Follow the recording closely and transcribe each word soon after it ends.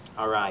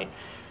All right.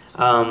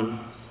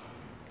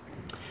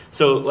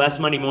 So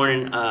last Monday,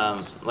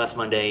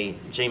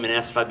 Jamin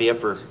asked if I'd be up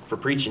for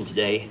preaching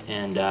today,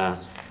 and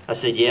I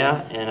said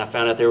yeah, and I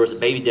found out there was a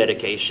baby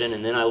dedication,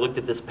 and then I looked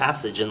at this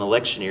passage in the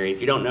lectionary.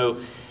 If you don't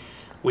know,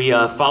 we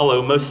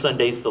follow most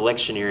Sundays the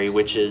lectionary,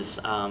 which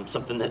is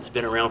something that's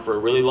been around for a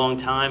really long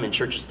time, and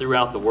churches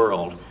throughout the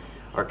world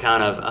are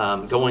kind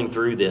of going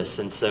through this.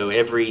 And so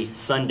every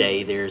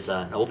Sunday there's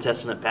an Old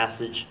Testament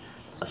passage,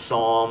 a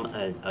psalm,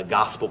 a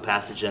gospel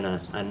passage, and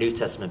a New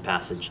Testament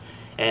passage.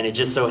 And it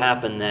just so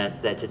happened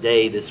that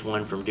today this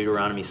one from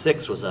Deuteronomy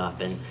 6 was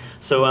up. And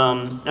so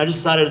I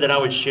decided that I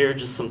would share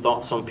just some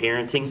thoughts on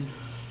parenting.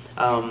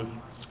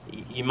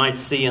 You might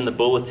see in the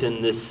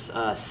bulletin this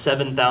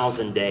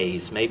 7,000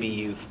 days. Maybe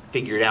you've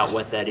figured out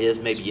what that is.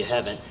 Maybe you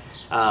haven't.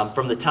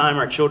 From the time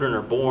our children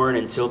are born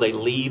until they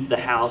leave the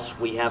house,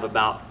 we have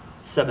about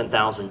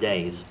 7,000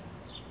 days.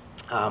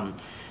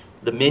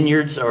 The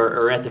Minyards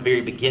are at the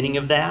very beginning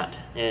of that,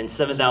 and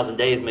 7,000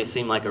 days may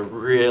seem like a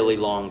really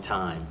long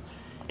time.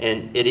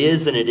 And it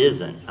is and it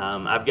isn't.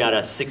 I've got a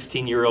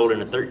 16-year-old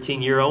and a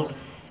 13-year-old,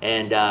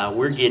 and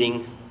we're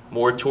getting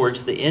more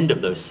towards the end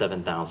of those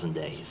 7,000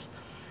 days.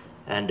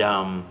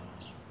 And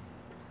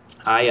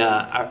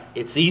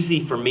it's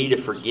easy for me to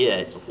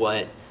forget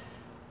what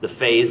the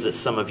phase that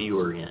some of you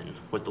are in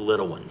with the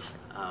little ones.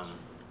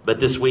 But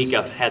this week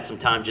I've had some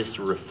time just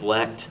to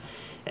reflect.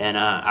 And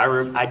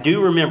I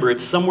do remember,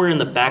 it's somewhere in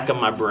the back of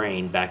my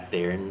brain back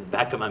there, in the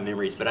back of my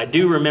memories, but I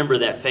do remember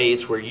that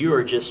phase where you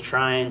are just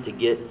trying to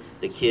get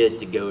the kid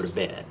to go to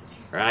bed,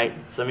 right?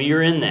 Some of you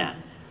are in that.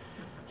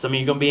 Some of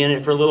you are going to be in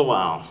it for a little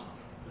while.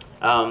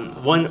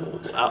 I'm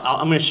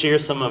going to share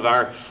some of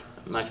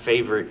my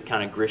favorite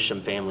kind of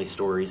Grisham family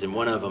stories, and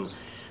one of them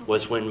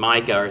was when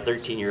Micah, our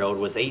 13-year-old,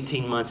 was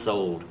 18 months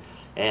old,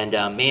 and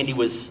Mandy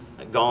was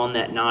gone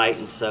that night,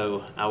 and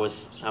so I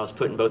was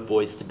putting both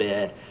boys to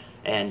bed.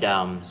 And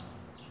I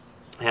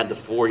had the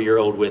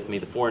 4-year-old with me,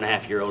 the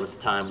 4.5-year-old at the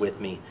time with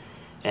me.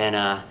 And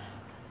I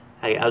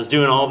was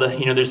doing all the,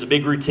 there's a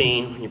big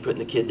routine when you're putting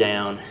the kid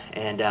down.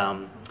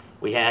 And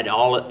we had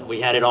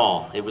it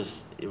all. It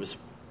was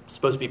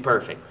supposed to be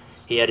perfect.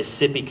 He had his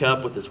sippy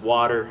cup with his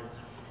water,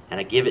 and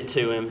I give it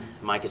to him.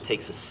 Micah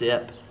takes a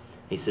sip.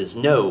 He says,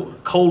 "No,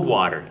 cold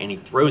water," and he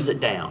throws it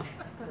down.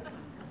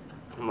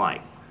 I'm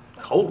like,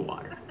 cold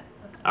water?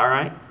 All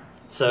right.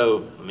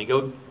 So let me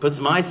go put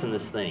some ice in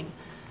this thing.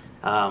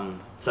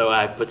 So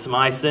I put some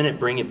ice in it,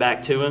 bring it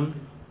back to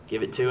him,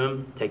 give it to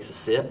him, takes a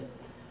sip.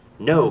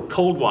 "No,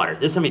 cold water."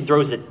 This time he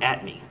throws it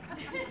at me.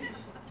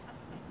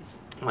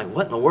 I'm like,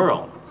 what in the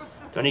world?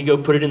 Do I need to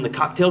go put it in the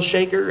cocktail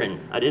shaker? And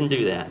I didn't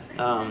do that.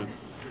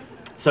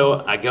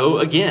 So I go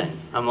again.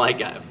 I'm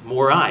like,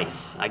 more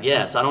ice, I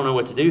guess. I don't know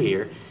what to do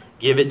here.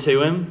 Give it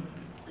to him.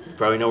 You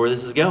probably know where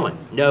this is going.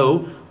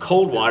 "No,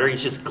 cold water."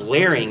 He's just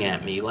glaring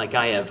at me like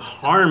I have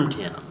harmed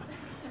him.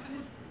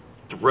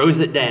 Throws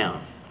it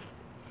down.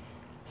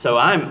 So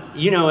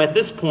at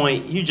this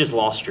point, you just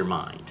lost your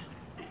mind,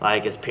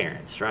 like as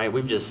parents, right?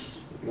 We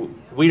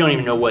don't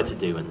even know what to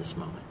do in this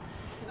moment.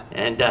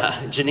 And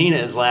Janina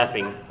is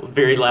laughing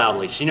very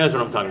loudly. She knows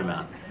what I'm talking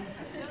about.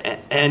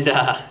 And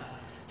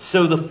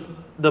so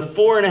the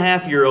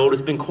 4.5-year-old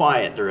has been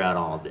quiet throughout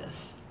all of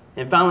this.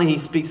 And finally he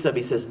speaks up.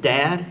 He says,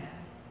 "Dad."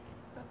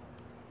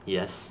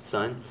 "Yes,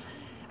 son."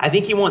 "I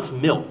think he wants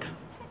milk."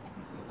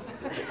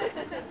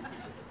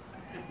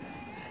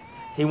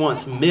 He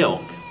wants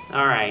milk.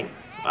 All right.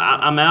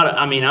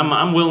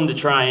 I'm willing to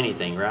try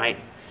anything, right?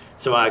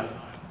 So I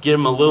get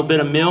him a little bit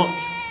of milk,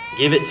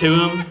 give it to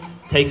him,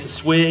 takes a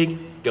swig,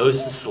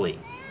 goes to sleep.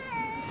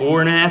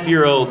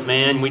 4.5-year-olds,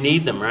 man, we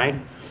need them, right?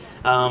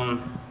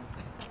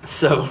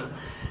 So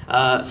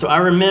I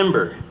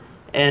remember,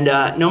 and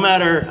no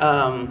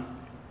matter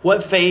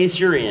what phase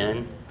you're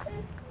in,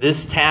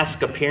 this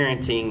task of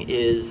parenting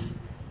is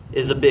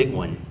a big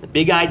one. The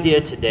big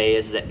idea today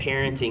is that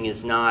parenting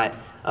is not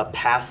a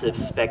passive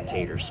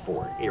spectator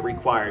sport. It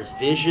requires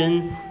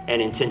vision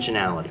and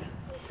intentionality.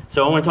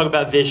 So I want to talk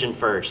about vision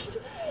first.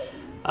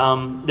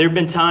 There have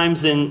been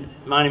times in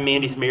mine and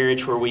Mandy's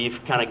marriage where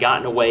we've kind of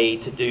gotten away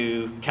to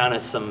do kind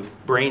of some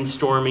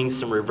brainstorming,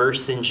 some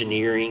reverse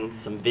engineering,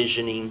 some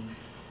visioning.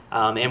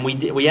 And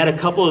we had a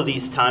couple of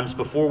these times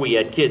before we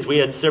had kids. We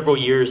had several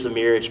years of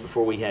marriage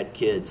before we had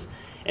kids.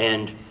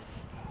 And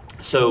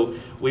so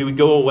we would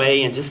go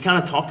away and just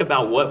kind of talk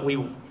about what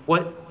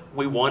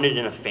we wanted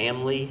in a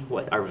family,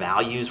 what our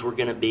values were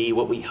going to be,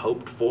 what we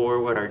hoped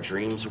for, what our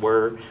dreams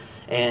were.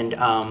 And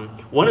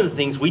one of the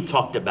things we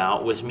talked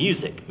about was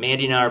music.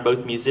 Mandy and I are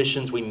both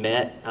musicians. We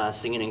met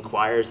singing in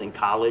choirs in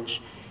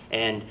college.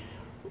 And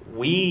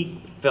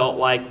we felt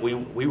like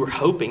we were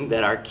hoping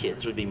that our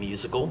kids would be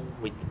musical.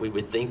 We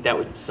would think that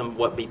would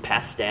somewhat be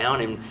passed down,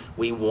 and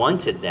we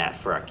wanted that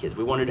for our kids.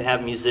 We wanted to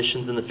have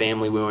musicians in the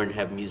family. We wanted to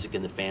have music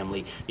in the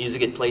family.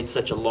 Music had played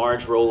such a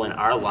large role in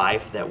our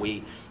life that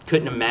we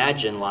couldn't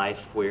imagine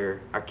life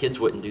where our kids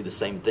wouldn't do the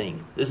same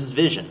thing. This is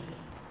vision.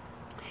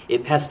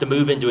 It has to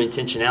move into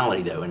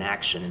intentionality, though, and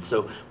action. And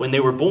so when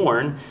they were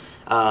born,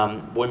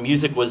 when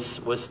music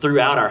was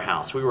throughout our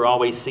house. We were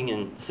always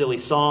singing silly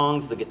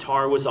songs. The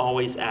guitar was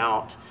always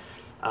out.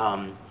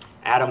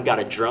 Adam got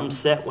a drum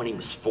set when he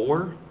was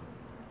 4.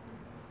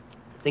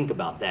 Think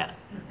about that.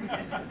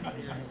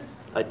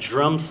 A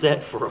drum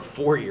set for a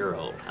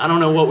 4-year-old. I don't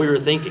know what we were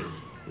thinking.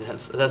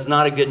 That's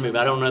not a good move.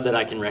 I don't know that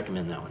I can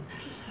recommend that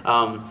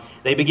one.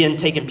 They began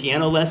taking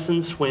piano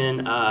lessons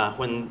when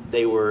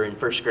they were in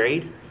first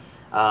grade.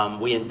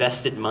 We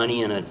invested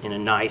money in a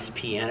nice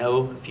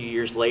piano a few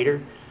years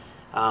later.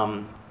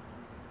 So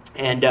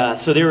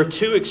there were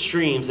 2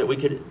 extremes that we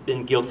could have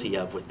been guilty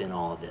of within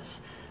all of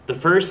this. The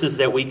first is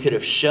that we could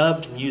have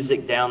shoved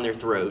music down their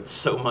throats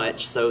so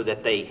much so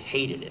that they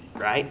hated it,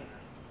 right?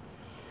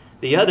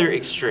 The other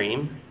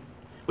extreme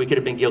we could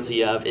have been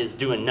guilty of is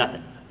doing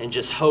nothing and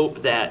just hope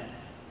that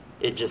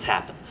it just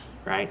happens,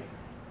 right?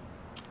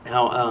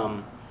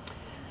 Now,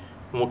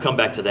 we'll come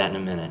back to that in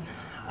a minute.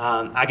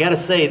 I got to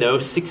say, though,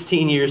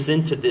 16 years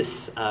into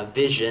this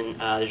vision,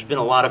 there's been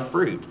a lot of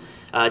fruit.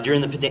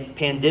 During the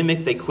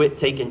pandemic, they quit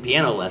taking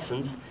piano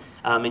lessons,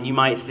 and you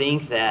might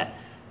think that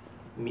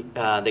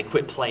they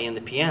quit playing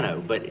the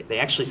piano, but they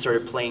actually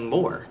started playing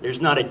more.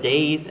 There's not a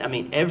day,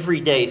 every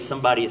day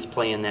somebody is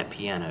playing that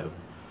piano.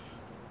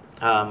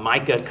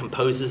 Micah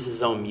composes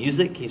his own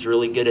music. He's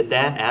really good at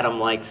that. Adam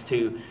likes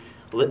to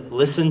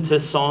listen to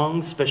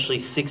songs, especially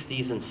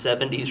 60s and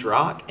 70s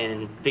rock,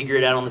 and figure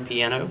it out on the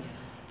piano.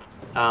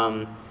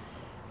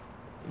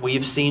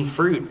 We've seen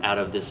fruit out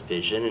of this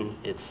vision, and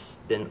it's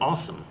been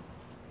awesome.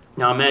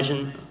 Now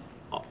imagine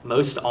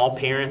most all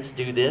parents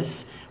do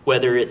this,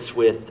 whether it's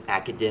with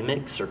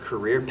academics or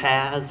career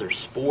paths or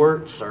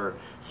sports or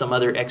some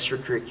other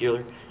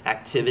extracurricular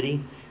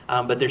activity.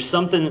 But there's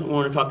something that we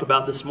want to talk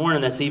about this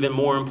morning that's even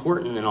more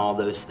important than all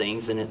those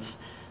things, and it's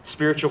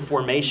spiritual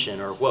formation,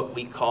 or what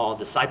we call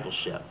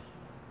discipleship.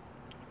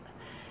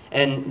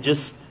 And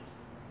just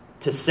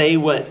to say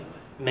what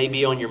may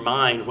be on your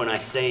mind when I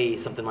say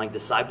something like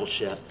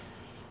discipleship,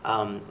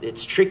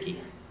 it's tricky.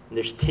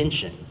 There's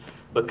tension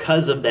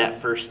because of that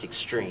first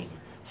extreme.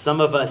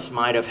 Some of us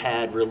might have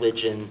had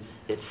religion,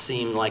 it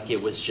seemed like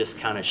it was just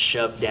kind of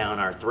shoved down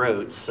our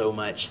throats so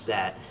much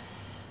that,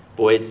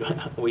 boy,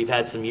 we've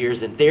had some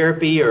years in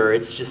therapy, or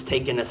it's just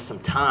taken us some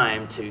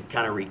time to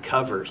kind of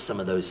recover some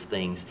of those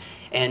things.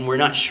 And we're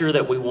not sure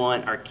that we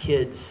want our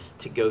kids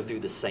to go through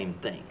the same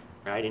thing,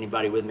 right?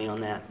 Anybody with me on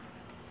that?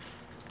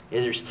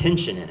 There's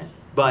tension in it.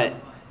 But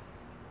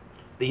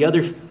the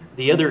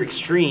other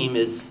extreme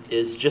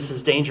is just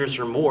as dangerous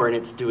or more, and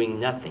it's doing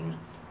nothing.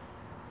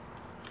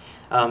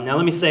 Now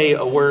let me say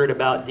a word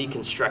about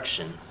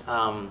deconstruction,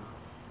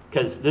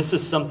 because this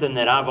is something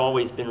that I've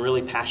always been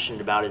really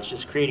passionate about, is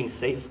just creating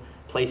safe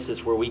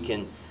places where we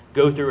can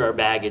go through our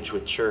baggage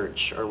with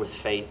church or with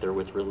faith or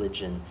with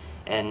religion,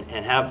 and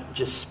have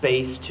just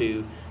space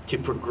to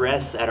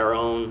progress at our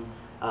own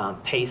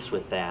pace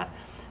with that.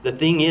 The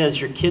thing is,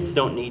 your kids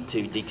don't need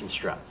to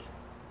deconstruct.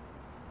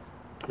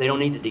 They don't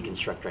need to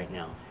deconstruct right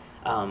now.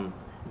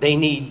 They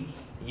need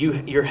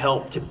your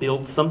help to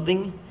build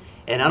something.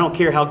 And I don't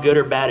care how good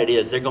or bad it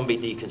is, they're going to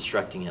be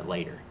deconstructing it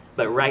later.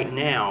 But right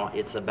now,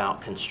 it's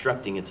about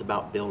constructing. It's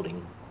about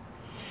building.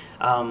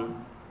 I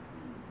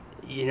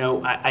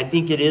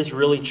think it is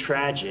really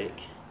tragic.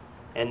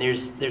 And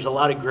there's a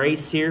lot of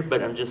grace here,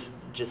 but I'm just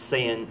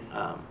saying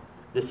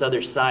this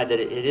other side, that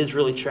it is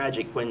really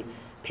tragic when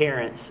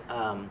parents,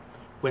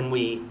 when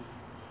we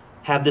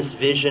have this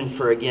vision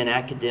for, again,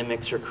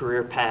 academics or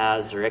career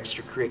paths or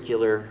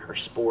extracurricular or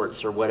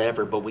sports or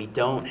whatever, but we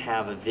don't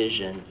have a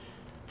vision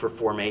for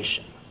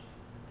formation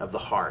of the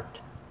heart.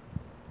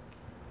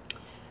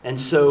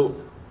 And so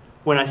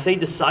when I say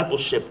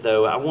discipleship,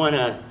 though, I want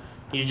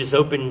you to just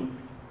open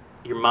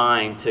your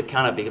mind to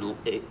kind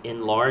of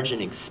enlarge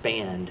and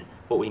expand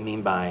what we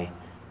mean by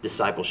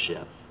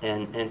discipleship.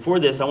 And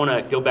for this, I want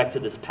to go back to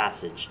this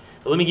passage.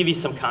 But let me give you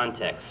some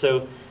context.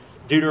 So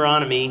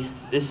Deuteronomy,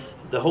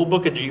 the whole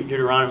book of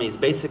Deuteronomy is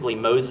basically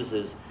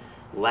Moses'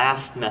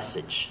 last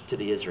message to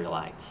the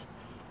Israelites.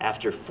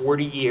 After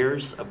 40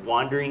 years of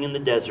wandering in the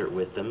desert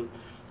with them,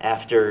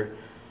 after,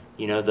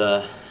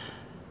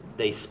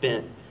 they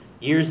spent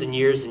years and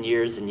years and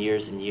years and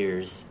years and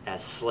years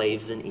as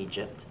slaves in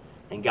Egypt,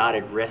 and God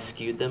had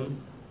rescued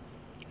them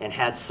and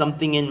had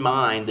something in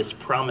mind, this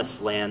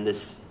promised land,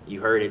 this,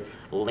 you heard it,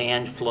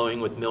 land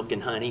flowing with milk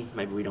and honey.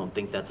 Maybe we don't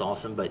think that's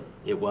awesome, but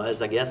it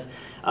was, I guess.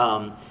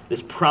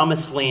 This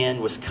promised land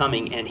was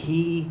coming, and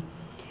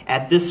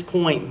at this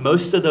point,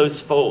 most of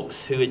those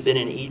folks who had been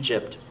in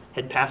Egypt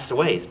had passed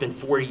away. It's been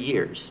 40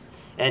 years.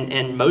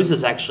 And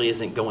Moses actually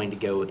isn't going to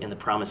go in the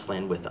promised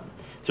land with them.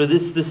 So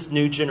this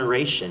new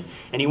generation,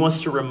 and he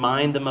wants to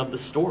remind them of the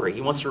story.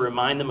 He wants to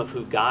remind them of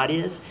who God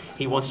is.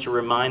 He wants to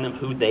remind them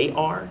who they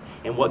are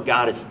and what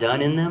God has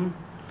done in them.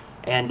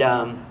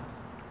 And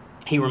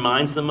he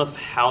reminds them of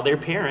how their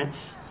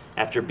parents,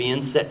 after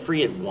being set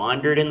free, had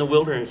wandered in the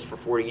wilderness for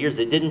 40 years.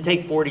 It didn't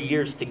take 40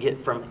 years to get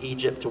from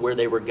Egypt to where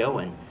they were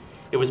going.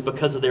 It was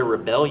because of their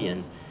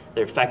rebellion,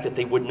 the fact that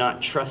they would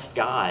not trust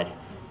God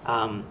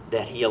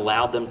that he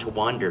allowed them to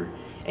wander.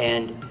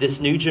 And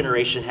this new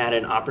generation had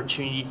an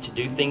opportunity to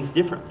do things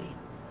differently.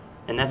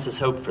 And that's his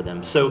hope for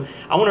them. So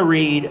I want to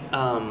read,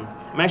 I'm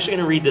actually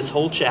going to read this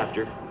whole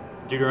chapter,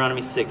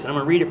 Deuteronomy 6, and I'm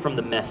going to read it from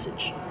the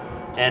Message.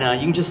 And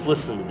you can just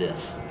listen to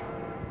this.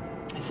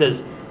 It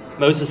says,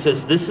 Moses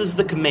says, "This is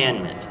the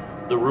commandment,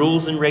 the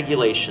rules and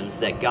regulations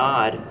that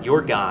God,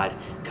 your God,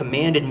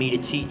 commanded me to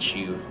teach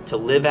you to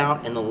live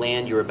out in the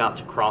land you're about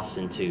to cross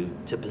into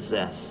to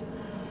possess.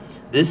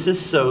 This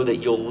is so that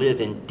you'll live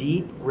in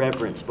deep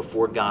reverence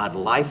before God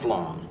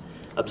lifelong,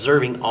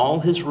 observing all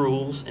his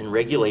rules and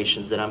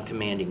regulations that I'm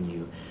commanding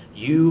you,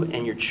 you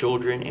and your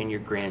children and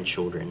your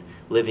grandchildren,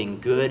 living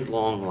good,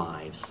 long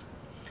lives.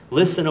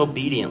 Listen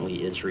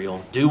obediently,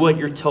 Israel. Do what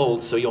you're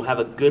told so you'll have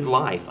a good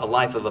life, a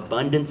life of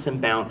abundance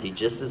and bounty,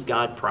 just as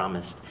God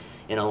promised,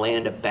 in a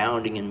land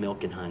abounding in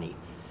milk and honey.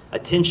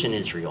 Attention,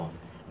 Israel.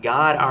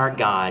 God, our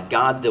God,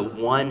 God the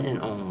one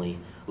and only.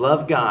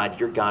 Love God,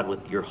 your God,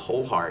 with your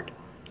whole heart.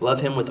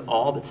 Love him with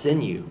all that's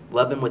in you.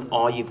 Love him with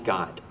all you've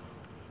got.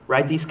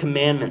 Write these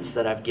commandments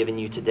that I've given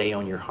you today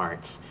on your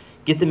hearts.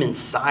 Get them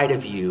inside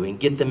of you and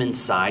get them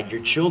inside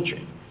your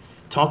children.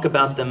 Talk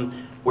about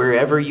them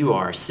wherever you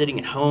are, sitting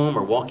at home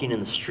or walking in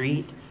the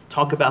street.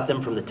 Talk about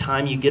them from the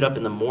time you get up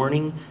in the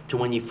morning to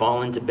when you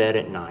fall into bed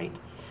at night.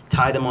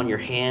 Tie them on your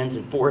hands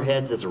and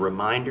foreheads as a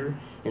reminder.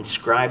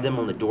 Inscribe them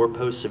on the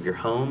doorposts of your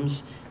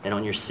homes and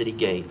on your city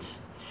gates.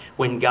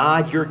 When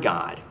God, your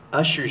God,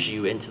 ushers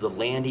you into the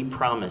land he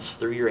promised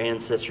through your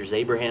ancestors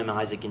Abraham,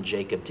 Isaac, and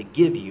Jacob to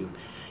give you,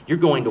 you're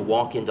going to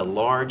walk into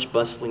large,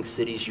 bustling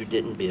cities you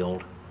didn't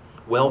build,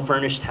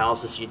 well-furnished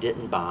houses you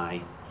didn't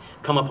buy,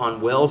 come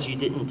upon wells you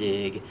didn't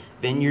dig,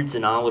 vineyards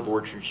and olive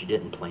orchards you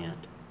didn't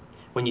plant.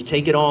 When you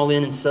take it all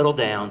in and settle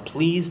down,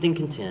 pleased and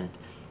content,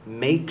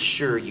 make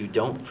sure you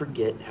don't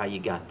forget how you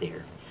got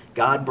there.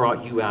 God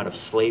brought you out of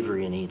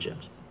slavery in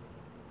Egypt.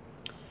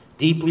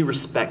 Deeply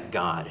respect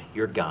God,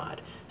 your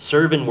God.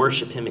 Serve and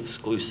worship him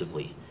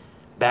exclusively.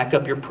 Back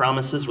up your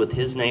promises with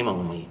his name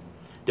only.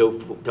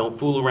 Don't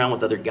fool around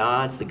with other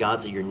gods, the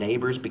gods of your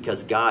neighbors,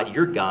 because God,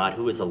 your God,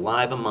 who is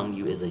alive among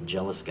you, is a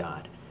jealous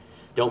God.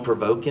 Don't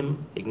provoke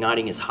him,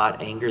 igniting his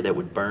hot anger that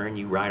would burn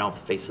you right off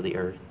the face of the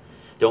earth.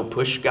 Don't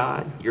push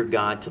God, your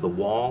God, to the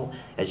wall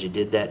as you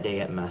did that day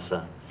at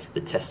Massah,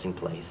 the testing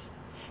place.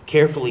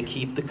 Carefully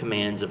keep the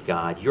commands of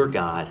God, your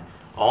God,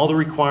 all the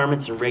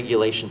requirements and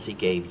regulations he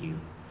gave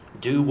you.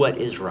 Do what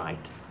is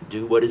right.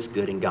 Do what is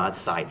good in God's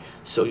sight,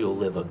 so you'll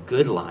live a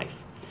good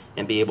life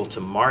and be able to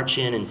march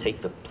in and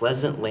take the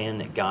pleasant land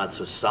that God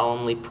so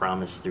solemnly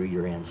promised through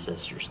your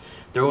ancestors,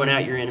 throwing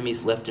out your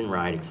enemies left and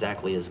right,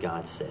 exactly as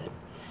God said.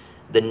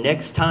 The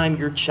next time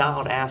your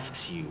child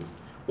asks you,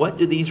 what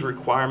do these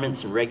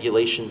requirements and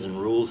regulations and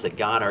rules that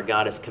God, our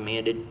God, has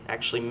commanded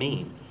actually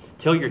mean?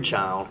 Tell your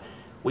child,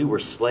 we were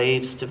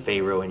slaves to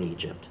Pharaoh in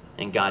Egypt,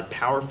 and God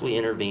powerfully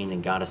intervened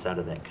and got us out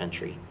of that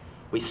country.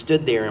 We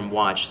stood there and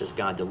watched as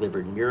God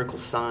delivered miracle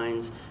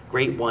signs,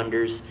 great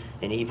wonders,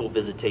 and evil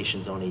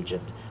visitations on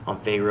Egypt, on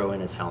Pharaoh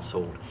and his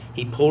household.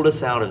 He pulled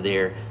us out of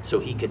there so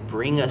he could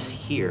bring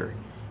us here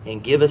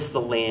and give us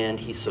the land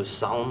he so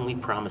solemnly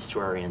promised to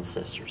our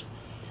ancestors.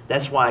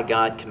 That's why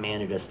God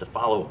commanded us to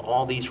follow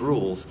all these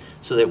rules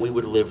so that we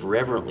would live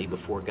reverently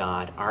before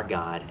God, our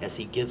God, as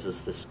he gives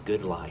us this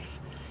good life,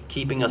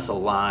 keeping us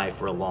alive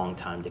for a long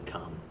time to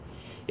come.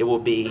 It will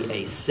be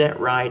a set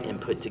right and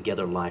put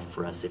together life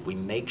for us if we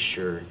make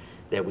sure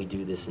that we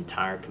do this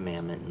entire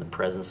commandment in the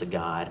presence of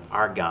God,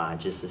 our God,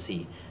 just as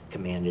he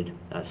commanded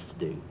us to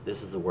do.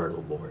 This is the word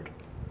of the Lord.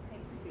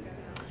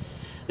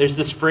 There's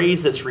this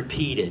phrase that's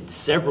repeated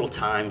several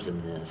times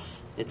in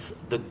this. It's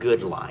the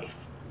good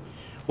life.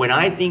 When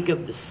I think of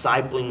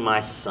discipling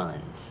my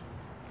sons,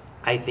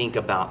 I think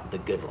about the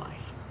good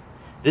life.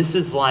 This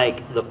is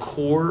like the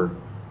core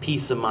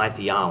piece of my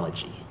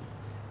theology,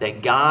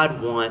 that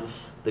God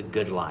wants the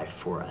good life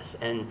for us.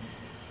 And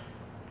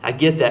I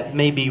get that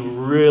may be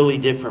really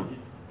different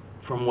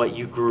from what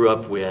you grew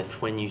up with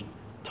when you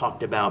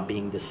talked about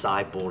being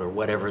discipled or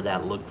whatever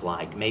that looked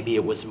like. Maybe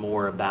it was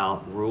more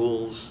about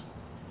rules.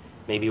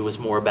 Maybe it was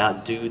more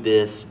about do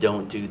this,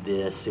 don't do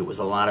this. It was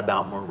a lot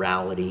about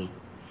morality.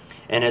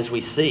 And as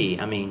we see,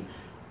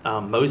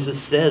 Moses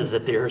says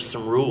that there are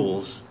some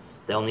rules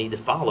they'll need to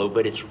follow,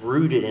 but it's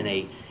rooted in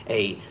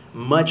a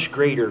much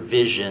greater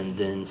vision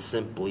than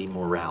simply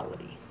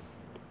morality.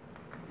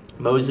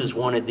 Moses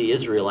wanted the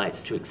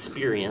Israelites to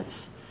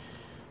experience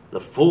the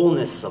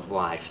fullness of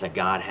life that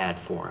God had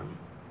for them.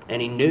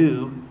 And he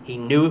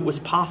knew it was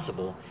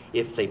possible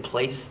if they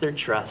placed their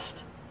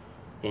trust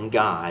in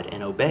God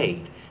and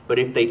obeyed. But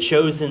if they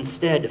chose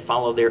instead to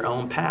follow their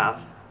own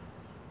path,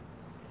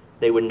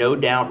 they would no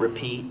doubt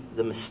repeat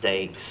the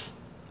mistakes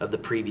of the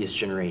previous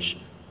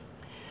generation.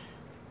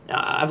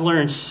 Now, I've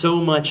learned so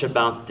much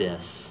about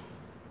this,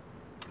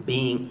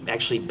 being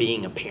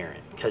a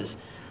parent, because,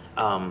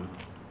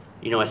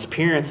 as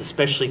parents,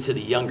 especially to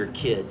the younger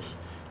kids,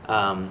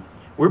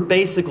 we're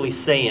basically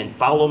saying,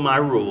 follow my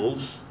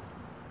rules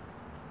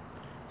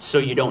so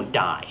you don't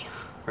die,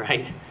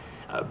 right?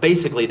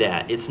 Basically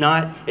that. It's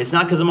not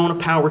because I'm on a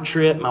power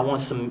trip, I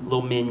want some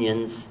little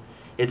minions.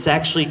 It's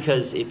actually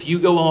because if you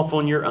go off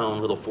on your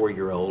own, little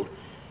 4-year-old,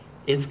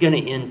 it's going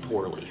to end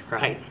poorly,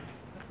 right?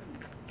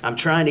 I'm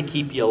trying to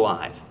keep you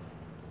alive.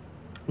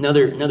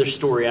 Another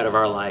story out of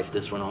our life.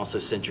 This one also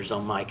centers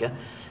on Micah.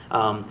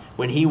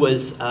 When he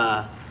was,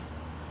 they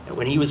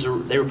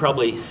were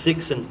probably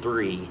 6 and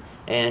 3,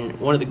 and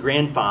one of the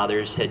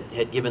grandfathers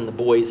had given the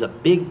boys a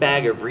big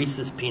bag of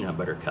Reese's peanut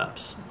butter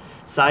cups.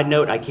 Side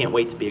note, I can't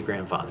wait to be a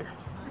grandfather.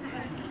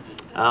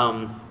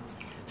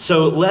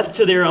 So left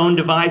to their own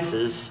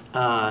devices,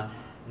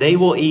 they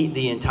will eat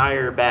the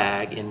entire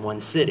bag in one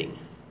sitting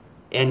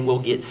and will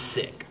get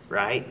sick,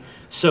 right?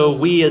 So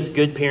we as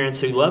good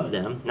parents who love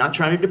them, not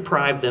trying to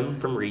deprive them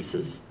from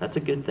Reese's, that's a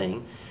good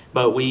thing,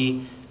 but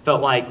we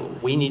felt like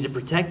we need to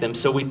protect them,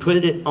 so we put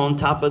it on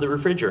top of the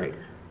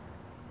refrigerator,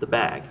 the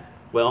bag.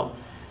 Well,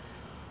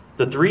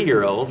 the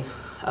 3-year-old,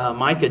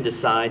 Micah,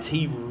 decides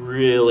he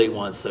really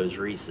wants those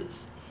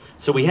Reese's.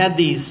 So we had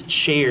these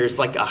chairs,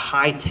 like a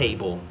high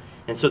table,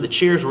 and so the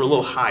chairs were a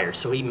little higher.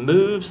 So he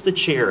moves the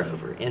chair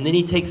over, and then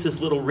he takes this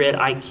little red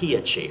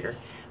IKEA chair,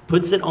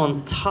 puts it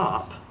on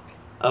top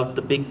of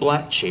the big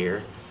black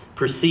chair,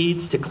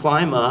 proceeds to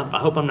climb up. I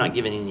hope I'm not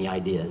giving any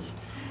ideas.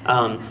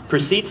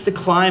 Proceeds to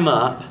climb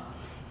up,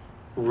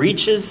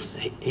 reaches,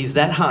 he's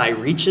that high,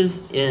 reaches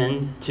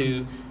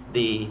into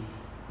the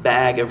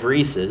bag of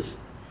Reese's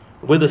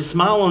with a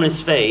smile on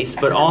his face,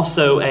 but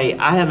also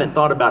I haven't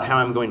thought about how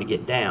I'm going to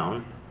get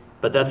down,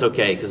 but that's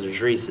okay because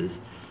there's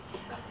Reese's.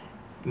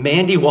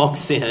 Mandy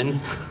walks in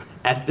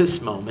at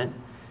this moment,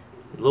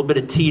 a little bit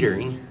of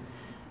teetering,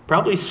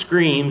 probably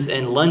screams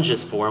and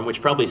lunges for him,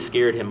 which probably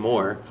scared him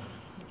more,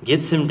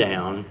 gets him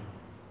down,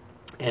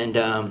 and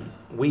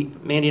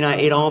Mandy and I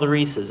ate all the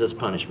Reese's as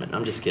punishment.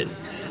 I'm just kidding.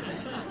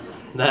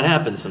 That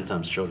happens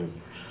sometimes, children.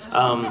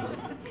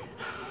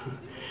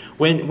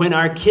 When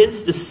our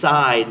kids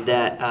decide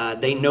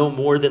that they know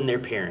more than their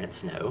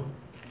parents know,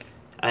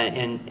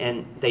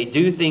 and they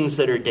do things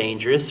that are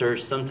dangerous or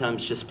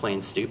sometimes just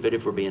plain stupid,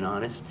 if we're being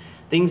honest,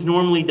 things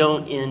normally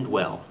don't end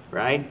well,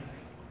 right?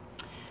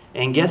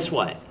 And guess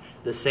what?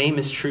 The same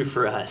is true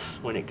for us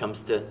when it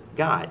comes to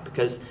God,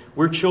 because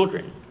we're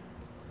children.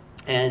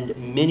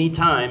 And many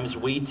times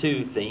we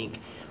too think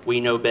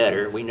we know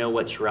better, we know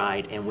what's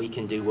right, and we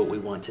can do what we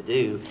want to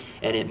do.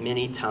 And it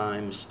many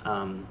times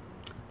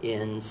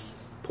ends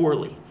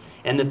poorly.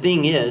 And the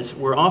thing is,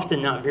 we're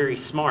often not very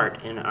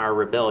smart in our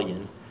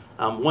rebellion.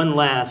 One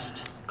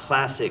last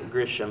classic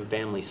Grisham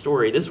family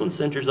story. This one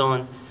centers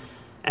on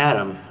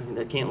Adam.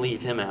 I can't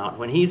leave him out.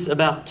 When he's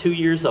about 2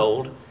 years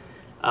old,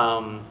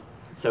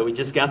 so we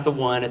just got the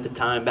one at the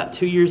time, about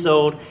 2 years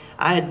old,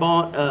 I had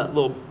bought a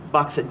little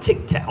box of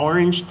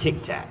orange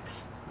Tic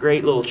Tacs.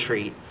 Great little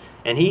treat.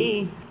 And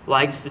he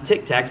likes the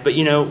Tic Tacs, but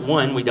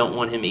one, we don't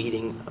want him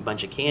eating a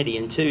bunch of candy,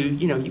 and two,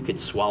 you could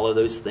swallow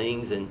those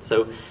things, and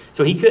so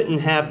he couldn't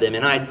have them,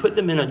 and I had put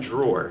them in a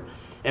drawer.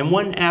 And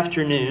one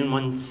afternoon,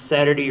 one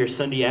Saturday or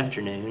Sunday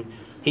afternoon,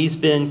 he's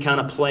been kind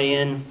of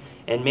playing,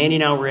 and Mandy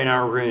and I were in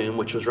our room,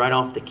 which was right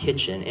off the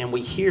kitchen, and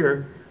we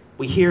hear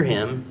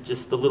him,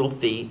 just the little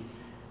feet,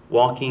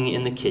 walking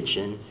in the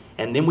kitchen,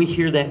 and then we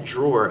hear that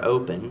drawer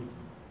open,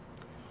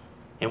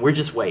 and we're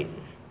just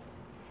waiting.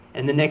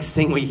 And the next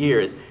thing we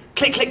hear is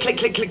click, click, click,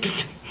 click, click,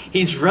 click.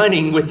 He's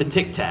running with the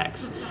Tic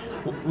Tacs,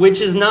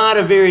 which is not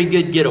a very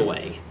good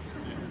getaway.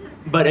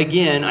 But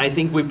again, I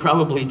think we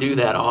probably do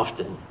that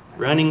often,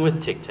 running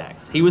with Tic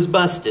Tacs. He was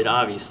busted,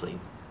 obviously,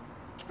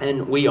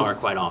 and we are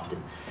quite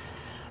often.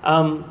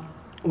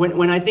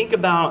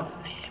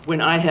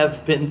 When I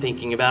have been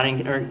thinking about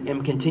and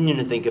am continuing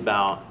to think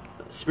about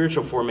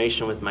spiritual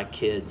formation with my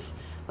kids,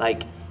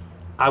 like,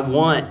 I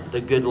want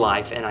the good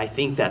life, and I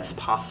think that's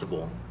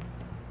possible.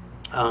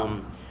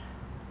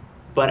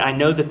 But I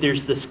know that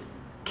there's this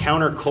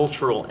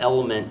countercultural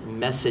element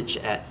message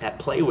at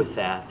play with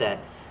that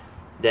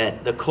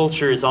the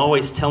culture is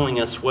always telling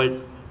us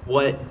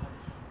what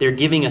they're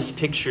giving us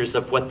pictures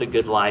of what the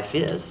good life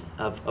is,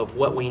 of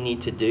what we need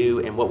to do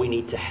and what we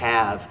need to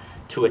have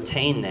to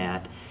attain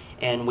that.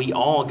 And we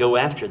all go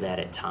after that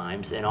at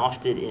times, and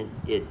often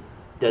it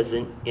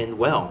doesn't end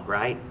well,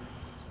 right?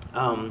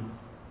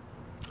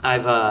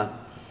 I've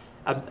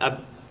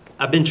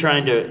been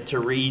trying to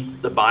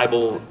read the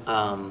Bible,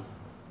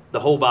 the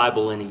whole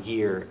Bible in a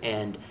year,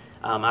 and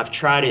I've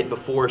tried it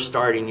before,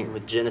 starting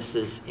with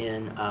Genesis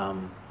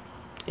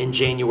in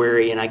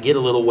January, and I get a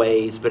little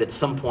ways, but at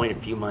some point, a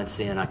few months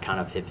in, I kind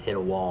of have hit a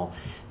wall.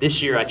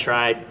 This year, I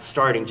tried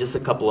starting just a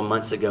couple of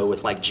months ago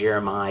with like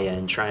Jeremiah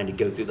and trying to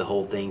go through the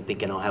whole thing,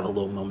 thinking I'll have a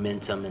little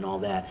momentum and all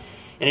that.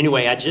 And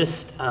anyway, I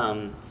just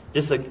in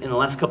the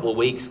last couple of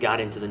weeks, got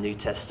into the New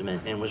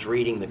Testament and was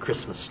reading the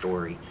Christmas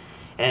story.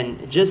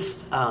 And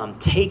just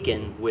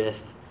taken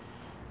with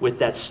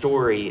that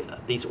story,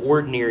 these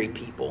ordinary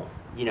people,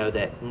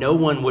 that no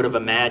one would have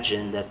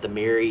imagined that the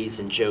Marys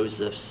and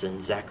Josephs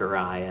and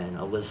Zechariah and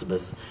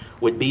Elizabeths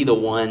would be the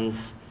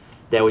ones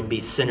that would be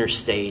center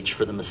stage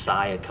for the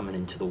Messiah coming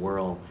into the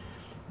world.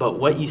 But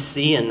what you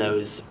see in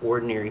those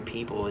ordinary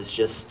people is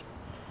just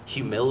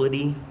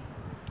humility,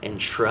 and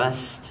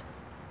trust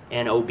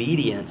and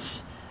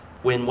obedience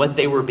when what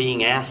they were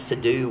being asked to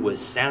do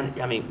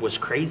was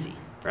crazy,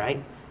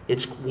 right?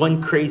 It's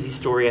one crazy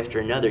story after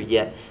another,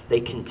 yet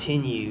they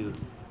continue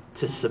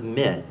to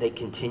submit. They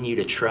continue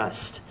to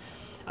trust.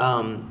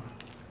 And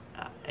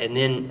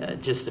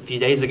then just a few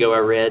days ago, I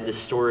read the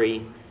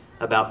story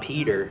about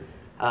Peter.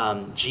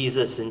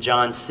 Jesus in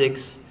John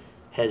 6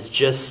 has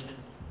just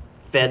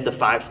fed the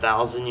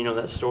 5,000. You know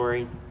that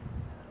story?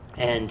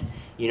 And,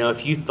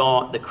 if you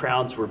thought the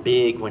crowds were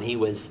big when he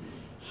was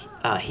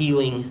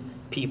healing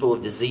people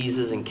of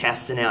diseases and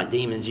casting out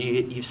demons,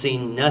 you've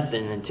seen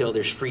nothing until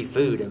there's free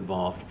food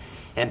involved.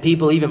 And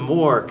people even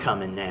more are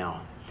coming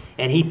now.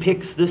 And he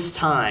picks this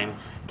time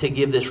to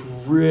give this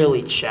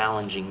really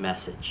challenging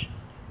message.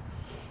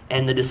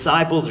 And the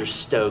disciples are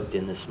stoked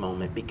in this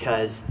moment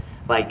because,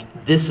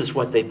 this is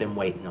what they've been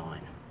waiting on.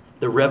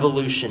 The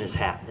revolution is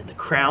happening. The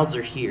crowds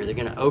are here. They're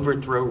going to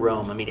overthrow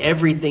Rome.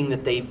 Everything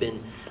that they've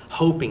been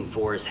hoping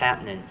for is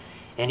happening.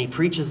 And he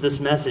preaches this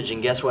message,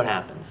 and guess what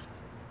happens?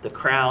 The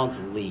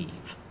crowds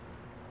leave.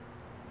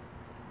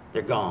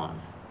 They're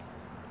gone.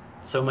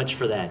 So much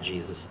for that,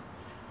 Jesus.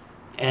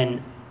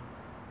 And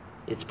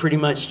it's pretty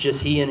much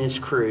just he and his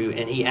crew,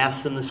 and he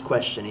asks them this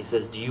question. He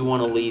says, do you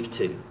want to leave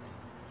too?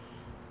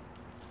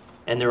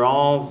 And they're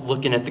all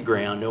looking at the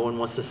ground. No one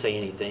wants to say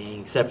anything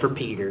except for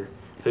Peter,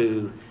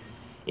 who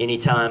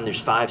anytime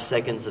there's 5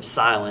 seconds of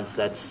silence,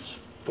 that's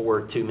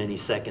 4 too many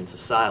seconds of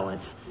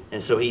silence.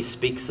 And so he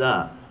speaks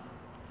up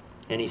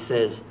and he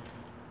says,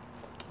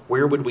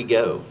 where would we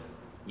go?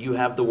 You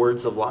have the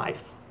words of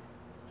life.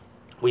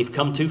 We've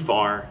come too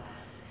far.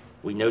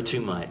 We know too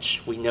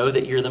much. We know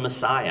that you're the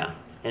Messiah,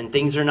 and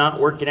things are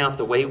not working out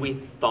the way we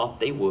thought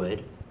they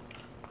would.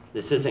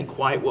 This isn't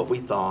quite what we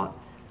thought,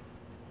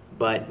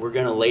 but we're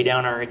going to lay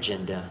down our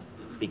agenda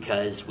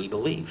because we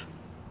believe.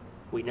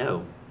 We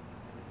know.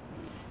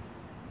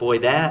 Boy,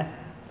 that,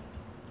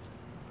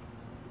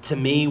 to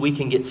me, we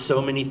can get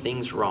so many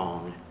things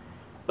wrong,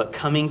 but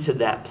coming to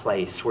that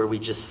place where we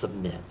just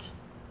submit.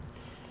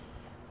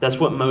 That's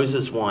what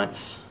Moses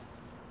wants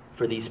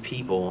for these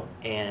people,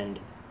 and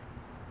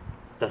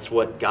that's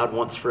what God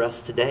wants for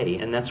us today,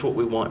 and that's what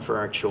we want for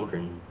our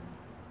children.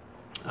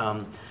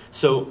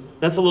 So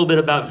that's a little bit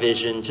about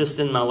vision. Just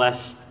in my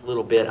last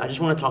little bit, I just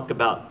want to talk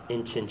about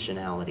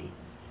intentionality,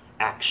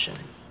 action.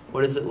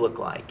 What does it look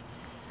like?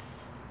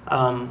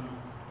 And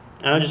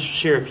I'll just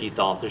share a few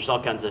thoughts. There's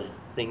all kinds of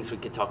things we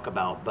could talk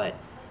about, but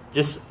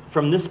just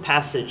from this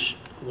passage,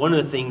 one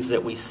of the things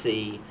that we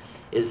see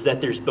is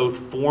that there's both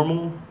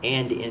formal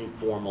and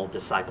informal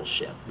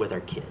discipleship with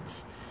our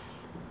kids.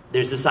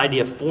 There's this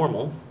idea of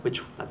formal,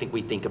 which I think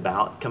we think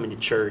about, coming to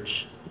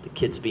church, the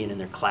kids being in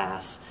their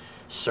class,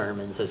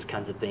 sermons, those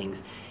kinds of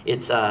things.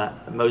 It's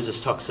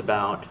Moses talks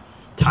about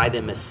tie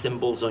them as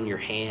symbols on your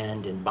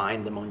hand and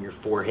bind them on your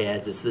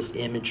foreheads. It's this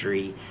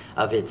imagery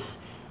of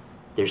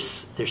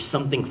there's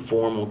something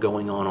formal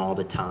going on all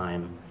the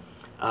time.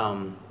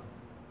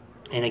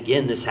 And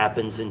again, this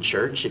happens in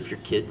church if your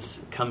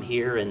kids come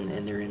here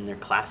and they're in their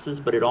classes,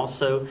 but it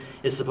also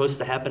is supposed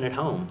to happen at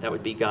home. That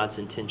would be God's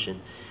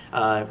intention.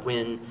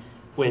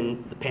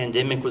 When the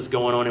pandemic was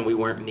going on and we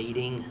weren't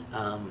meeting,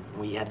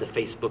 we had the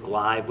Facebook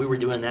Live. We were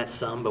doing that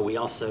some, but we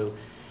also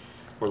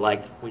were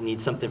like, we need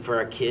something for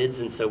our kids,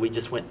 and so we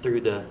just went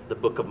through the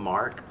book of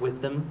Mark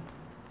with them.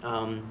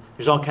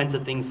 There's all kinds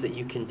of things that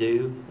you can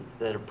do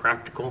that are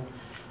practical.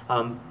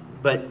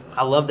 But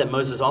I love that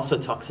Moses also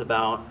talks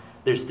about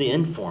there's the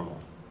informal.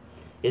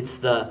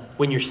 It's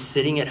when you're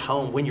sitting at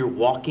home, when you're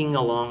walking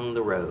along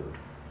the road.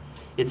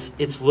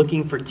 It's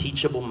looking for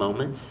teachable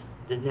moments.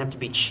 It didn't have to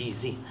be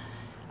cheesy.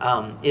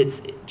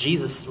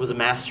 Jesus was a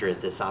master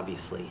at this,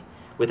 obviously,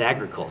 with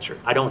agriculture.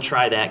 I don't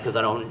try that because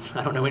I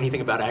don't know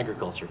anything about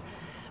agriculture.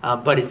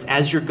 But it's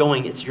as you're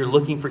going, you're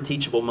looking for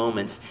teachable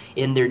moments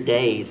in their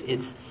days.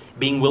 It's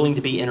being willing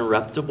to be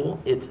interruptible.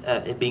 It's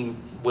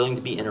being willing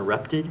to be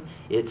interrupted.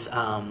 It's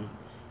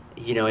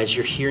as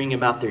you're hearing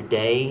about their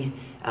day,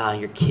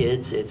 your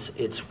kids,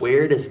 it's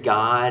where does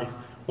God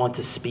want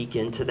to speak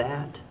into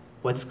that?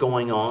 What's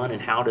going on,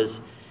 and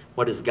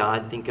what does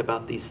God think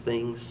about these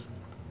things?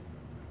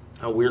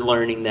 We're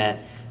learning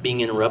that being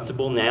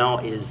interruptible now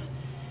is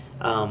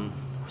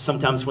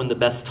sometimes when the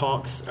best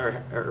talks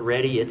are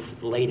ready,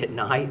 it's late at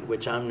night,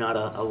 which I'm not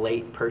a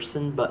late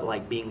person, but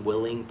like being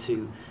willing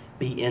to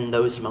be in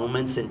those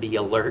moments and be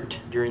alert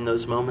during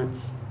those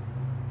moments.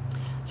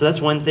 So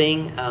that's one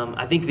thing.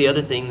 I think the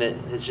other thing that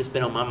has just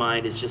been on my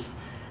mind is just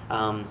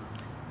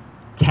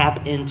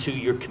tap into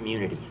your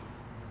community.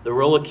 The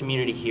role of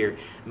community here,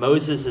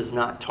 Moses is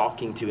not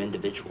talking to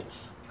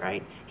individuals,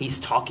 right? He's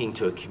talking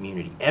to a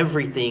community.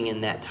 Everything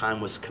in that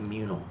time was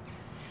communal.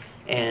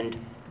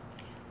 And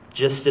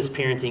just as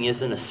parenting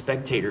isn't a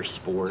spectator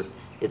sport,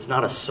 it's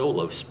not a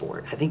solo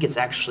sport. I think it's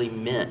actually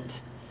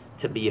meant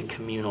to be a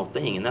communal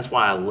thing. And that's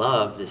why I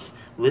love this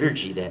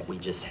liturgy that we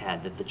just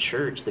had, that the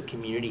church, the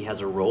community has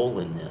a role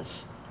in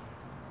this.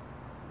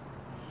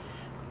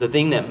 The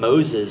thing that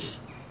Moses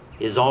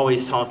is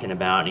always talking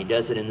about, and he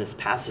does it in this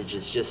passage,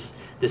 is just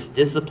this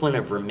discipline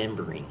of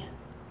remembering.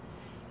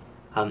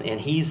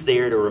 And he's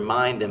there to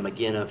remind them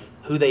again of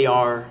who they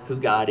are, who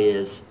God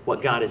is,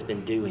 what God has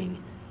been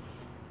doing.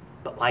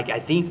 But I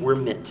think we're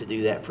meant to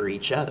do that for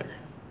each other.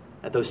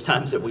 At those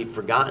times that we've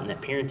forgotten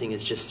that parenting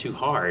is just too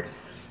hard,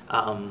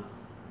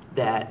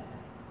 that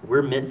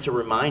we're meant to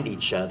remind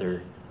each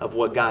other of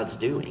what God's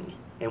doing.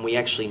 And we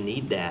actually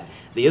need that.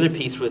 The other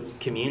piece with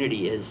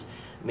community is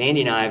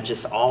Mandy and I have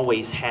just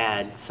always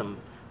had some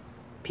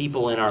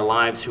people in our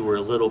lives who were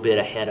a little bit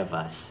ahead of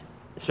us,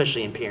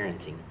 especially in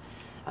parenting.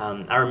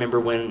 I remember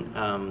when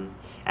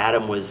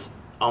Adam was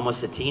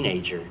almost a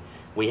teenager,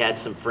 we had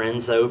some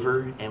friends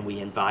over and we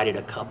invited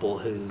a couple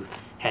who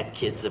had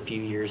kids a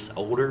few years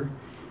older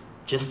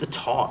just to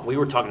talk. We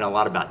were talking a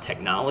lot about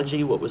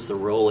technology. What was the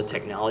role of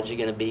technology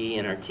going to be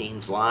in our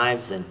teens'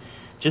 lives? And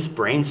just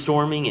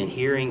brainstorming and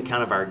hearing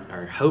kind of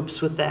our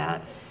hopes with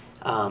that.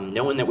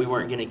 Knowing that we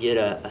weren't going to get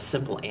a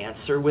simple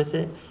answer with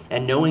it,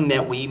 and knowing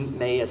that we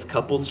may, as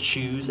couples,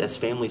 choose, as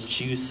families,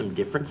 choose some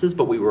differences,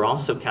 but we were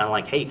also kind of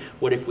like, hey,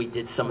 what if we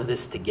did some of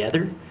this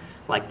together?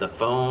 Like the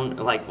phone,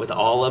 like with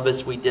all of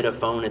us, we did a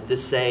phone at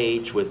this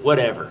age with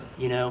whatever,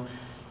 you know?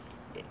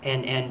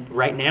 And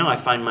right now I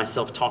find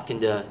myself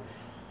talking to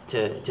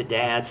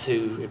dads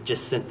who have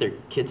just sent their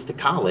kids to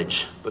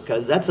college,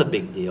 because that's a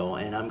big deal,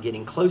 and I'm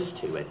getting close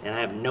to it, and I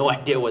have no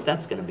idea what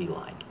that's going to be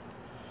like.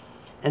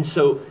 And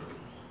so,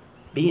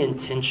 be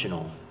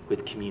intentional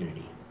with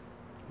community.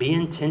 Be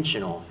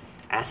intentional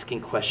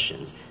asking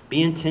questions.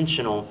 Be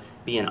intentional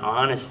being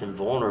honest and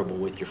vulnerable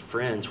with your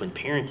friends when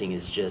parenting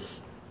is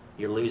just,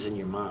 you're losing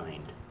your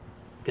mind.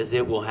 Because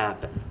it will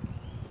happen.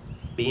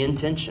 Be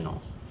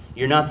intentional.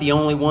 You're not the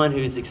only one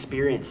who's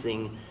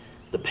experiencing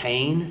the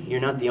pain. You're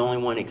not the only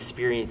one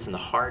experiencing the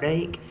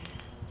heartache,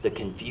 the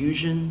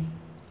confusion.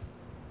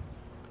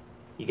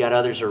 You got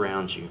others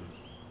around you.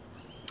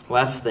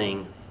 Last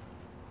thing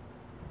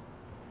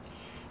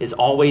is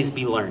always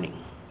be learning.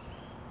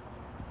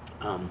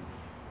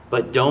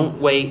 But don't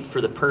wait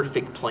for the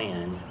perfect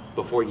plan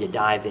before you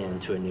dive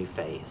into a new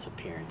phase of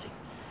parenting.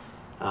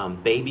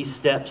 Baby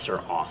steps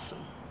are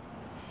awesome.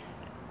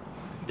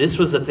 This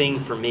was a thing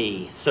for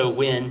me. So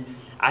when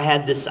I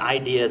had this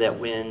idea that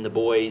when the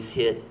boys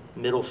hit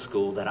middle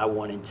school that I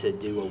wanted to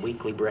do a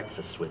weekly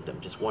breakfast with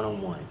them, just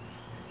one-on-one.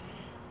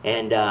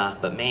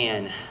 But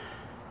man,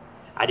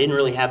 I didn't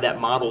really have that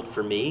modeled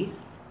for me.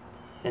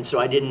 And so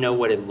I didn't know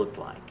what it looked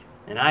like.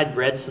 And I'd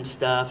read some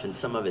stuff, and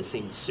some of it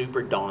seemed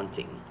super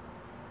daunting.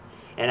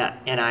 And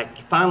I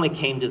finally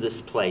came to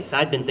this place.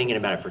 I'd been thinking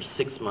about it for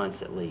 6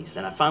 months at least.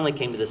 And I finally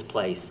came to this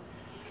place.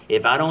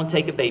 If I don't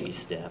take a baby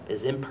step,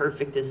 as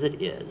imperfect as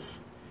it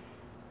is,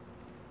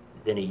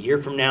 then a year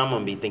from now, I'm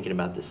going to be thinking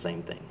about the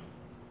same thing.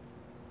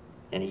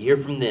 And a year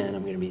from then,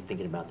 I'm going to be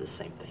thinking about the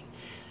same thing.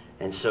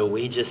 And so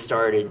we just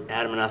started,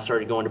 Adam and I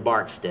started going to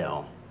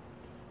Barksdale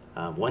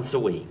once a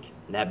week.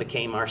 And that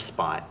became our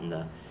spot.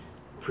 And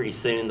pretty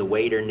soon, the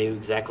waiter knew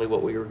exactly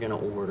what we were going to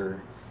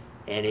order.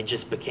 And it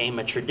just became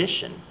a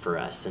tradition for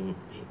us. And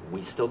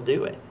we still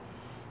do it.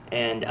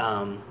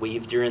 And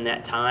we've, during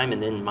that time,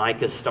 and then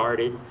Micah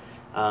started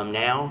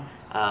now.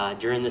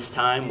 During this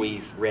time,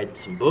 we've read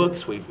some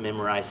books. We've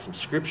memorized some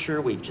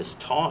scripture. We've just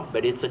taught.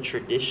 But it's a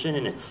tradition,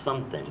 and it's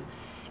something.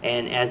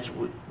 And as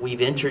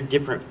we've entered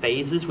different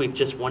phases, we've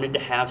just wanted to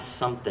have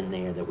something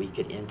there that we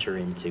could enter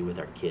into with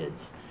our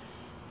kids.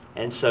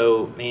 And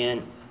so,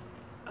 man,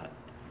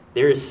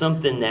 there is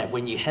something that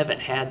when you haven't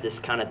had this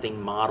kind of thing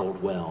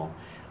modeled well,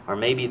 or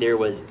maybe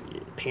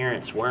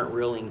parents weren't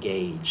real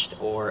engaged,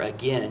 or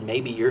again,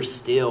 maybe you're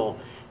still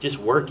just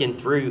working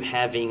through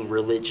having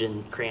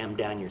religion crammed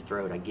down your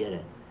throat. I get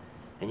it.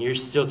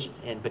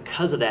 And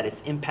because of that,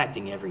 it's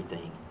impacting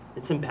everything.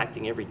 It's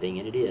impacting everything,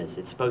 and it is.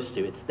 It's supposed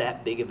to. It's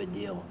that big of a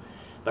deal.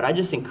 But I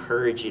just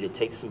encourage you to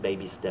take some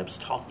baby steps,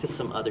 talk to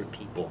some other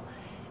people,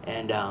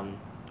 and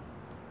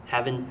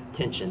have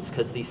intentions,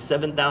 because these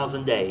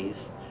 7,000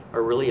 days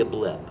are really a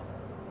blip.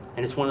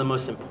 And it's one of the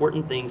most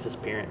important things as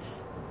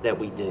parents that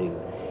we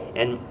do.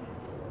 And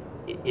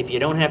if you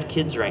don't have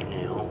kids right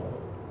now,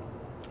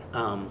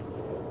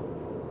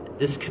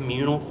 this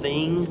communal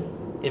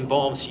thing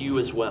involves you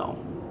as well.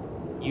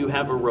 You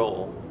have a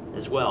role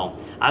as well.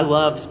 I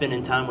love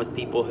spending time with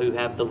people who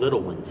have the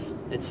little ones.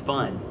 It's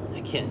fun,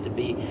 again, to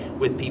be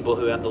with people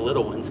who have the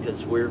little ones,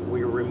 because we're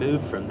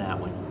removed from that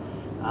one.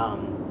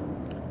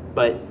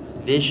 But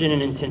vision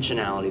and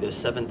intentionality, those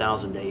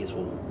 7,000 days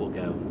will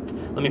go.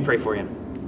 Let me pray for you.